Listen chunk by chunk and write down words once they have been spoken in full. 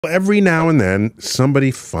Every now and then, somebody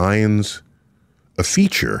finds a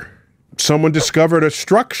feature. Someone discovered a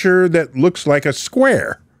structure that looks like a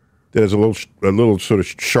square that has a little sort of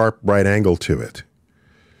sharp right angle to it.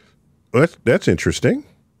 Well, that's interesting.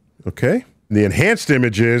 Okay. The enhanced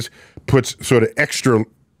images puts sort of extra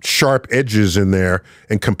sharp edges in there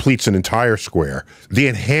and completes an entire square. The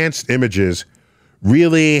enhanced images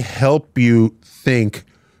really help you think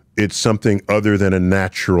it's something other than a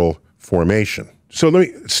natural formation. So let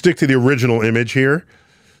me stick to the original image here.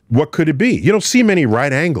 What could it be? You don't see many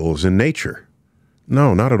right angles in nature.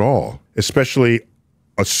 No, not at all. Especially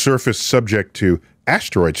a surface subject to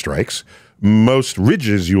asteroid strikes. Most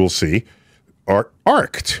ridges you will see are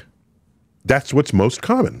arced. That's what's most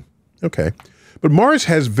common. Okay. But Mars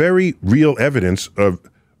has very real evidence of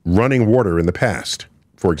running water in the past,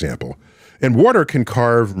 for example. And water can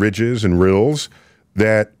carve ridges and rills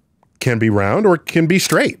that can be round or can be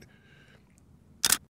straight.